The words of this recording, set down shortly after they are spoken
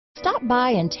Stop by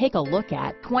and take a look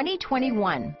at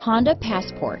 2021 Honda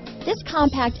Passport. This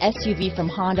compact SUV from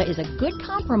Honda is a good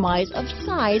compromise of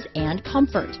size and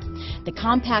comfort. The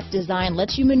compact design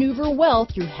lets you maneuver well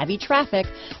through heavy traffic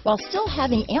while still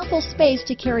having ample space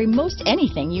to carry most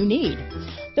anything you need.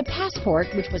 The Passport,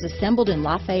 which was assembled in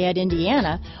Lafayette,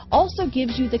 Indiana, also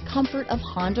gives you the comfort of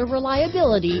Honda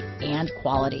reliability and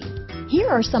quality. Here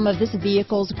are some of this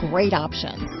vehicle's great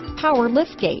options: power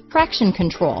liftgate, traction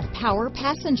control, power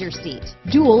passenger seat,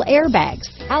 dual airbags,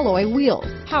 alloy wheels,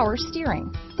 power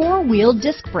steering, four-wheel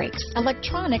disc brakes,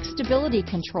 electronic stability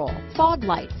control, fog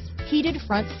lights, heated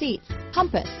front seats,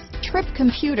 compass, trip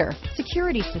computer,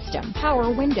 security system,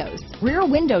 power windows, rear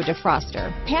window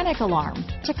defroster, panic alarm,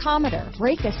 tachometer,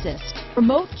 brake assist,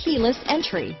 remote keyless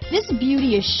entry. This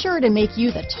beauty is sure to make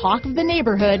you the talk of the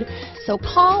neighborhood, so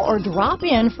call or drop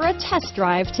in for a test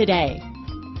drive today.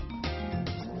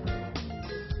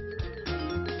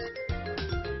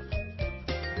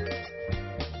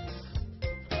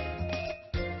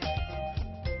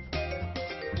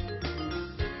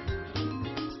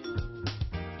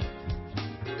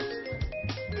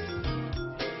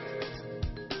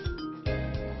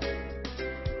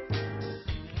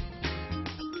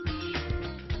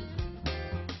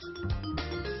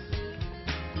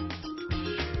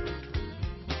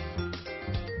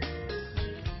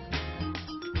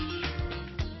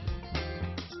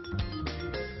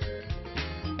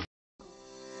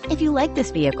 If you like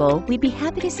this vehicle, we'd be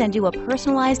happy to send you a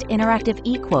personalized interactive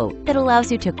e-quote that allows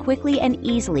you to quickly and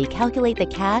easily calculate the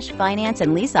cash, finance,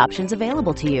 and lease options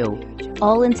available to you.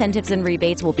 All incentives and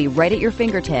rebates will be right at your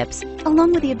fingertips,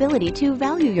 along with the ability to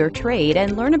value your trade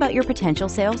and learn about your potential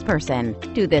salesperson.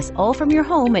 Do this all from your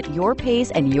home at your pace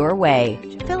and your way.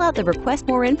 Fill out the Request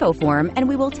More Info form and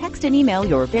we will text and email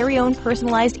your very own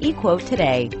personalized e-quote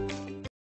today.